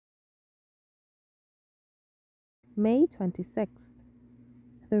May 26th.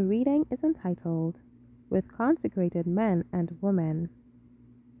 The reading is entitled, With Consecrated Men and Women.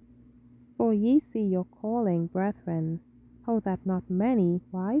 For ye see your calling, brethren, how that not many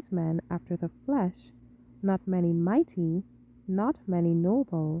wise men after the flesh, not many mighty, not many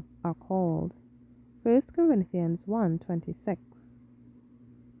noble, are called. 1 Corinthians 1:26.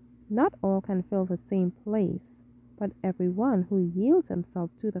 Not all can fill the same place, but every one who yields himself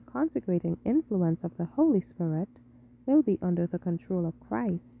to the consecrating influence of the Holy Spirit will be under the control of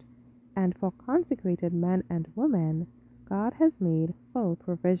Christ, and for consecrated men and women, God has made full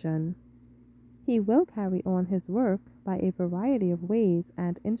provision. He will carry on his work by a variety of ways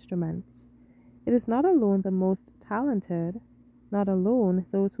and instruments. It is not alone the most talented, not alone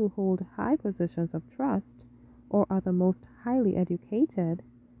those who hold high positions of trust, or are the most highly educated,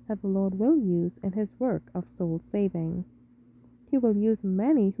 that the Lord will use in his work of soul saving. He will use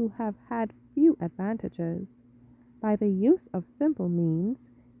many who have had few advantages. By the use of simple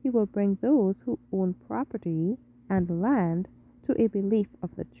means, he will bring those who own property and land to a belief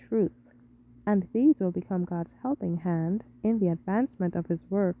of the truth, and these will become God's helping hand in the advancement of his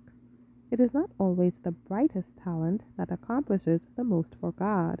work. It is not always the brightest talent that accomplishes the most for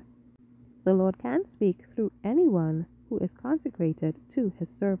God. The Lord can speak through anyone who is consecrated to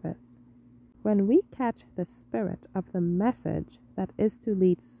his service. When we catch the spirit of the message that is to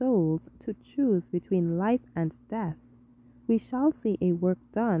lead souls to choose between life and death, we shall see a work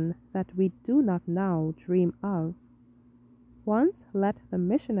done that we do not now dream of. Once let the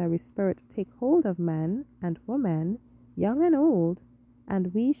missionary spirit take hold of men and women, young and old,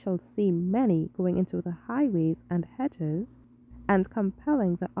 and we shall see many going into the highways and hedges, and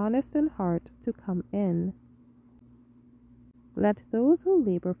compelling the honest in heart to come in. Let those who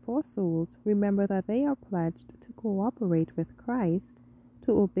labor for souls remember that they are pledged to cooperate with Christ,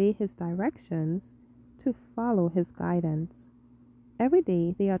 to obey his directions, to follow his guidance. Every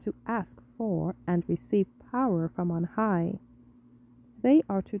day they are to ask for and receive power from on high. They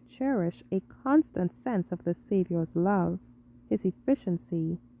are to cherish a constant sense of the Savior's love, his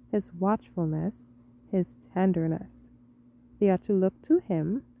efficiency, his watchfulness, his tenderness. They are to look to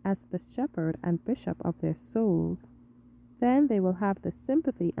him as the shepherd and bishop of their souls. Then they will have the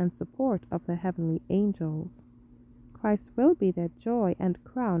sympathy and support of the heavenly angels. Christ will be their joy and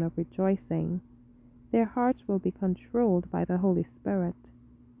crown of rejoicing. Their hearts will be controlled by the Holy Spirit.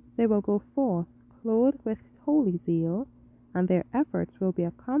 They will go forth clothed with holy zeal, and their efforts will be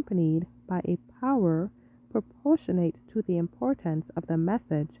accompanied by a power proportionate to the importance of the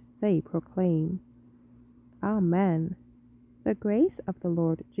message they proclaim. Amen. The grace of the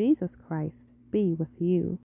Lord Jesus Christ be with you.